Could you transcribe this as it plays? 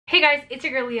Hey guys, it's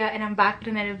your girl Leah and I'm back with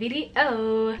another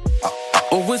video.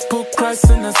 Always put Christ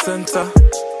in the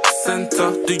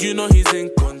center. Do you know he's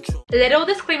in control? Little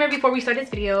disclaimer before we start this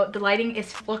video, the lighting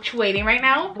is fluctuating right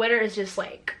now. Weather is just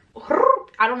like,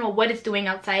 I don't know what it's doing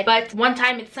outside, but one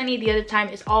time it's sunny, the other time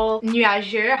it's all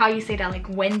nuageux, how you say that, like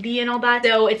windy and all that.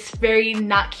 So it's very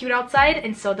not cute outside,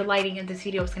 and so the lighting in this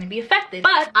video is going to be affected.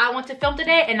 But I want to film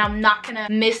today and I'm not gonna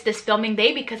miss this filming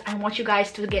day because I want you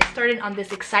guys to get started on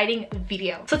this exciting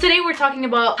video. So today we're talking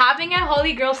about having a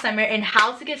Holy Girl summer and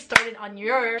how to get started on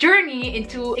your journey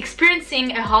into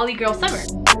experiencing a Holy Girl summer.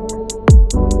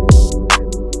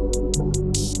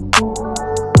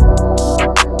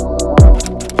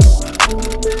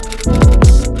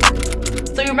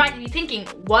 So you might be thinking,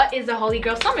 what is a Holy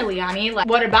Girl summer, Liannie? Like,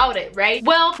 what about it, right?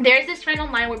 Well, there's this trend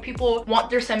online where people want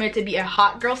their summer to be a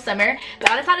hot girl summer,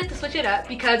 but I decided to switch it up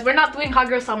because we're not doing hot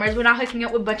girl summers. We're not hooking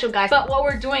up with a bunch of guys, but what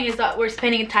we're doing is that we're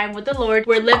spending time with the Lord.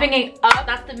 We're living it up.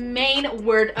 That's the main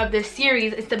word of this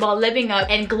series. It's about living up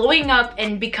and glowing up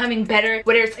and becoming better,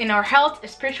 whether it's in our health,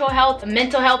 spiritual health,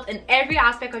 mental health, and every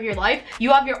aspect of your life.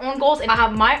 You have your own goals and I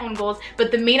have my own goals,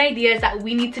 but the main idea is that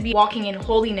we need to be walking in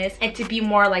holiness and to be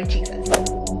more like Jesus.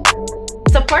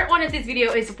 So part one of this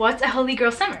video is what's a Holy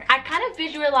Girl summer. I kind of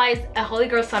visualize a Holy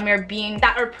Girl summer being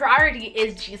that our priority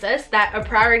is Jesus, that our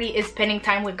priority is spending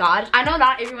time with God. I know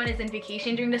not everyone is in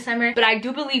vacation during the summer, but I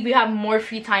do believe we have more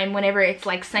free time whenever it's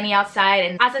like sunny outside.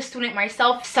 And as a student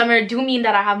myself, summer do mean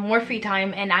that I have more free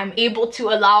time and I'm able to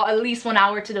allow at least 1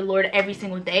 hour to the Lord every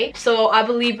single day. So I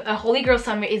believe a Holy Girl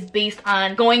summer is based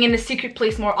on going in the secret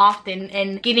place more often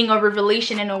and getting a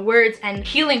revelation in our words and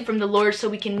healing from the Lord so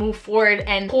we can move forward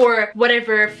and pour whatever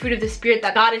fruit of the Spirit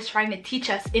that God is trying to teach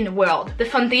us in the world. The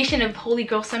foundation of Holy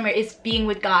Girl summer is being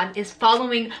with God, is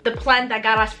following the plan that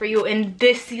God has for you in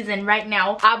this season right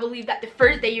now. I believe that the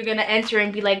first day you're gonna enter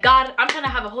and be like, God, I'm trying to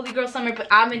have a Holy Girl summer, but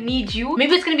I'm gonna need you.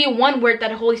 Maybe it's gonna be one word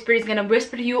that the Holy Spirit is gonna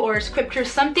whisper to you, or a scripture,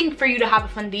 something for you to have a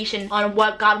foundation on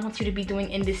what God wants you to be doing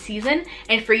in this season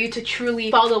and for you to truly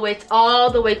follow it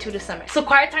all the way to the summer. So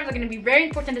quiet times are gonna be very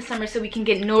important this summer so we can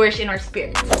get nourished in our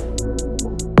spirits.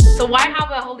 So why have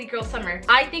a Holy Girl summer?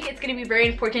 I think it's going to be very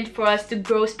important for us to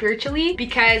grow spiritually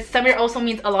because summer also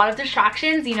means a lot of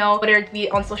distractions, you know, whether it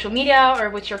be on social media or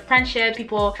with your friendship,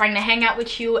 people trying to hang out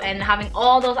with you and having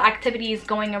all those activities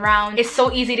going around. It's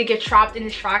so easy to get trapped in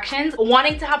distractions,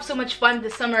 wanting to have so much fun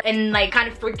this summer and like kind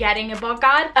of forgetting about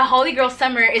God. A Holy Girl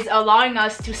summer is allowing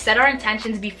us to set our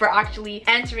intentions before actually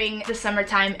entering the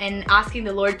summertime and asking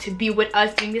the Lord to be with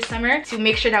us during this summer, to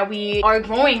make sure that we are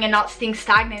growing and not staying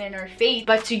stagnant in our faith,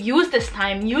 but to use this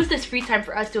time, use this free time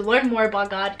for us to learn more about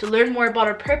God, to learn more about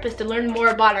our purpose, to learn more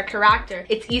about our character.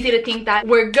 It's easy to think that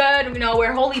we're good, you know,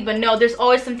 we're holy, but no, there's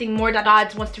always something more that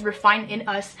God wants to refine in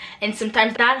us. And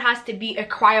sometimes that has to be a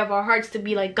cry of our hearts to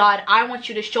be like, God, I want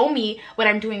you to show me what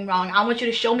I'm doing wrong. I want you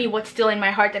to show me what's still in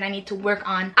my heart that I need to work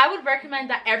on. I would recommend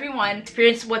that everyone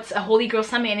experience what's a Holy Girl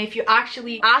summer, and if you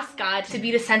actually ask God to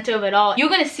be the center of it all, you're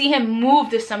gonna see him move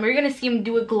this summer. You're gonna see him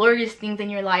do glorious things in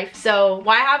your life. So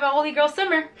why have a Holy Girl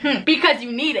summer? Because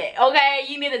you need it, okay?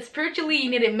 You need it spiritually,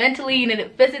 you need it mentally, you need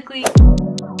it physically.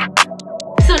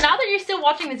 So now that you're still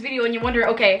watching this video and you wonder,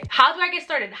 okay, how do I get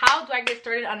started? How do I get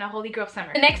started on a Holy Girl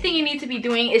summer? The next thing you need to be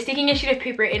doing is taking a sheet of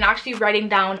paper and actually writing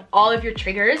down all of your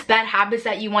triggers, bad habits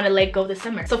that you want to let go this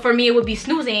summer. So for me, it would be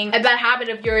snoozing. A bad habit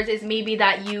of yours is maybe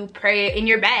that you pray in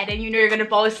your bed and you know you're gonna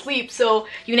fall asleep, so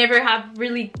you never have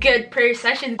really good prayer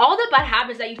sessions. All the bad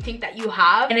habits that you think that you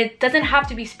have, and it doesn't have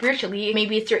to be spiritually.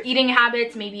 Maybe it's your eating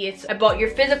habits, maybe it's about your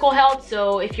physical health.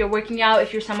 So if you're working out,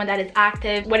 if you're someone that is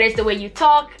active, whether it's the way you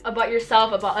talk about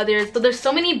yourself, about others. So there's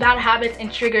so many bad habits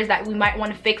and triggers that we might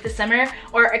want to fix this summer,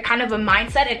 or a kind of a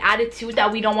mindset and attitude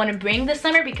that we don't want to bring this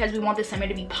summer because we want this summer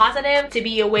to be positive, to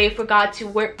be a way for God to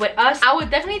work with us. I would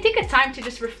definitely take a time to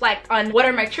just reflect on what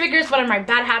are my triggers, what are my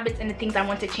bad habits, and the things I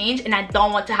want to change and I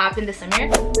don't want to happen this summer.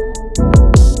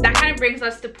 That kind of brings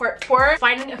us to part 4,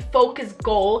 finding a focus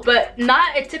goal, but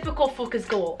not a typical focus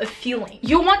goal, a feeling.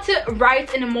 You want to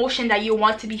write an emotion that you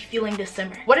want to be feeling this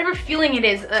summer. Whatever feeling it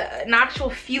is, an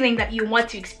actual feeling that you want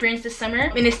to experience this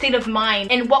summer in a state of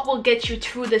mind, and what will get you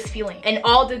through this feeling, and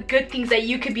all the good things that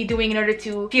you could be doing in order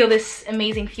to feel this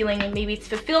amazing feeling. And maybe it's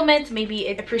fulfillment, maybe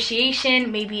it's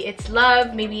appreciation, maybe it's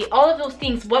love, maybe all of those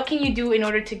things. What can you do in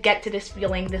order to get to this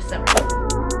feeling this summer?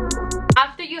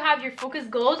 After you have have your focus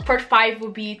goals, part 5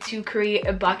 will be to create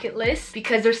a bucket list,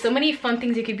 because there's so many fun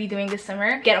things you could be doing this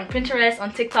summer. Get on Pinterest,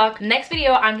 on TikTok. Next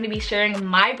video, I'm going to be sharing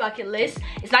my bucket list.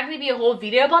 It's not going to be a whole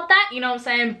video about that, you know what I'm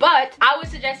saying? But I would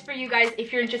suggest for you guys,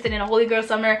 if you're interested in a holy girl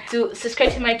summer, to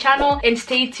subscribe to my channel and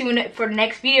stay tuned for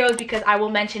next videos, because I will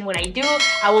mention what I do.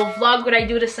 I will vlog what I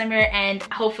do this summer, and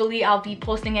hopefully I'll be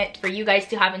posting it for you guys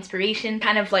to have inspiration,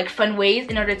 kind of like fun ways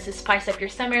in order to spice up your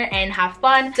summer and have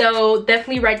fun. So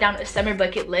definitely write down a summer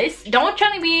bucket list. Don't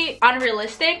try to be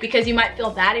unrealistic, because you might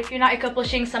feel bad if you're not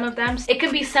accomplishing some of them. It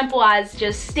could be simple as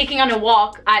just taking on a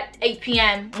walk at 8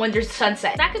 p.m. when there's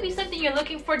sunset. That could be something you're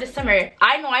looking for this summer.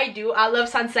 I know I do. I love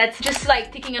sunsets. Just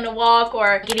like taking on a walk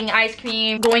or getting ice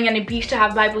cream, going on a beach to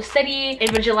have Bible study,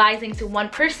 evangelizing to one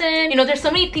person. You know, there's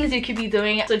so many things you could be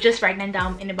doing. So just write them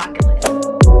down in a bucket list.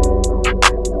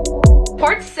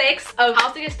 Part 6 of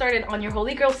how to get started on your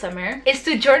holy girl summer is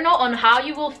to journal on how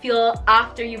you will feel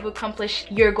after you've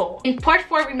accomplished your goal. In part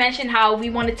 4, we mentioned how we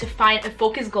wanted to find a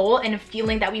focus goal and a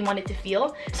feeling that we wanted to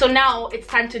feel. So now it's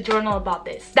time to journal about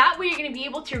this. That way you're going to be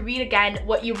able to read again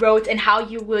what you wrote and how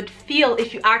you would feel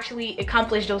if you actually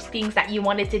accomplished those things that you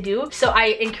wanted to do. So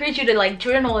I encourage you to like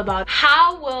journal about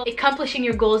how will accomplishing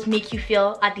your goals make you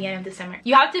feel at the end of the summer.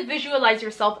 You have to visualize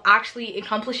yourself actually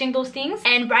accomplishing those things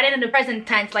and write it in the present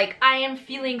tense, like I am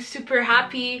feeling super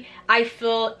happy, I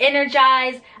feel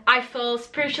energized, I feel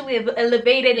spiritually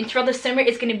elevated. And throughout the summer,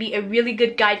 it's going to be a really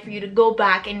good guide for you to go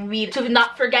back and read, to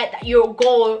not forget that your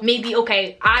goal may be,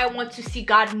 okay, I want to see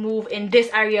God move in this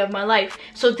area of my life.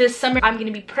 So this summer, I'm going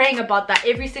to be praying about that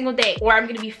every single day, or I'm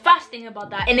going to be fasting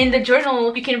about that. And in the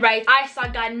journal, you can write, I saw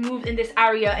God move in this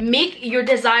area. Make your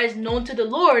desires known to the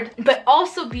Lord, but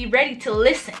also be ready to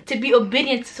listen, to be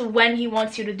obedient to when He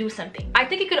wants you to do something. I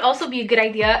think it could also be a good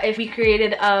idea if we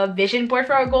created a vision board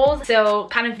for our goals. So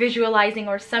kind of visualizing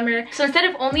our summer. So instead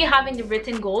of only having the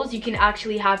written goals, you can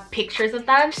actually have pictures of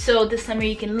them. So this summer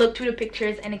you can look through the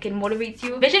pictures and it can motivate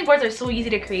you. Vision boards are so easy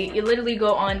to create. You literally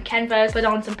go on Canvas, put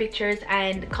on some pictures,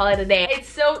 and call it a day. It's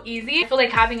so easy. I feel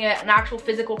like having an actual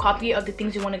physical copy of the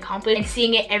things you want to accomplish and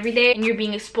seeing it every day and you're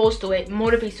being exposed to it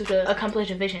motivates you to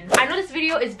accomplish a vision. I know this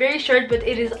video is very short, but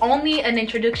it is only an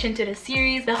introduction to the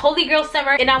series, the Holy Girl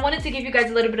Summer, and I wanted to give you guys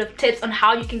a little bit of tips on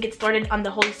how you can get started on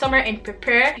the Holy Summer and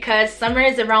prepare, because summer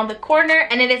is around the corner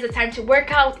and it is a time to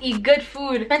work out, eat good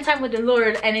food, spend time with the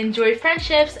Lord, and enjoy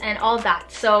friendships and all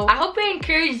that. So I hope it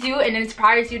encourages you and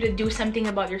inspires you to do something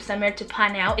about your summer, to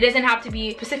plan out. It doesn't have to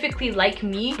be specifically like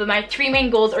me, but my 3 main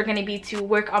goals are going to be to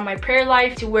work on my prayer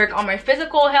life, to work on my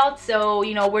physical health, so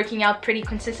you know, working out pretty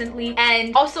consistently,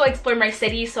 and also explore my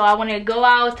city. So I want to go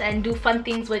out and do fun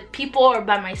things with people or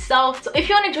by myself. So if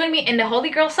you want to join me in the Holy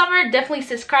Girl Summer, definitely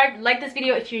subscribe, like this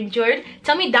video if you enjoyed.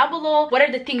 Tell me down below what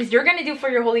are the things you're gonna do for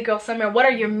your Holy Girl Summer. What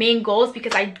are your main goals?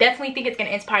 Because I definitely think it's gonna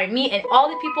inspire me and all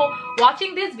the people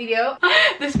watching this video.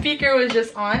 The speaker was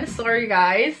just on, sorry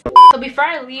guys. So before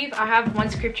I leave, I have one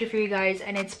scripture for you guys,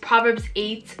 and it's Proverbs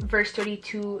 8 verse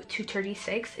 32 to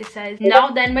 36. It says,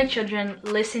 now then, my children,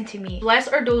 listen to me.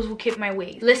 Blessed are those who keep my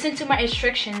ways. Listen to my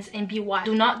instructions and be wise.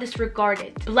 Do not disregard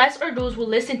it. Blessed are those who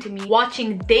listen to me,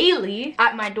 watching daily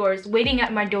at my doors, waiting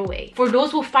at my doorway. For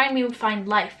those who find me will find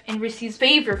life and receive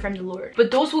favor from the Lord.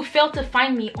 But those who fail to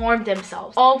find me arm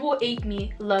themselves. All who hate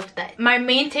me love death. My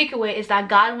main takeaway is that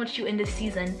God wants you in this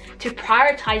season to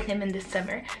prioritize Him in this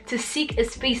summer, to seek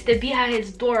His face, to be at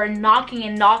His door, knocking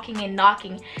and knocking and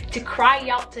knocking, to cry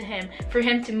out to Him, for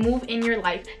Him to move in your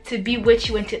life, to be with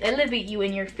you and to elevate you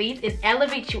in your faith and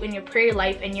elevate you in your prayer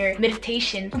life and your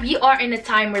meditation. We are in a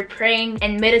time where praying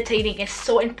and meditating is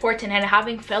so important, and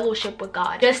having fellowship with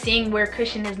God. Just saying we're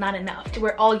Christian is not enough.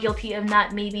 We're all guilty of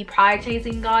not maybe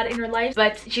prioritizing God in our life,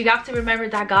 but you have to remember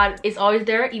that God is always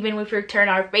there, even if we turn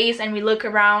our face and we look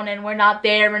around and we're not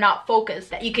there, we're not focused.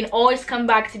 That you can always come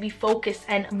back to be focused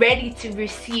and ready to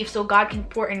receive, so God can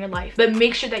pour in your life. But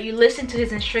make sure that you listen to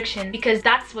His instruction, because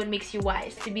that's what makes you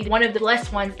wise, to be one of the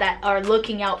blessed ones that are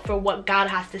looking out for what God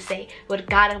has to say, what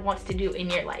God wants to do in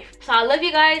your life. So I love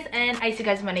you guys, and I see you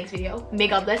guys in my next video. May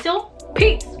God bless you.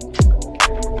 Peace.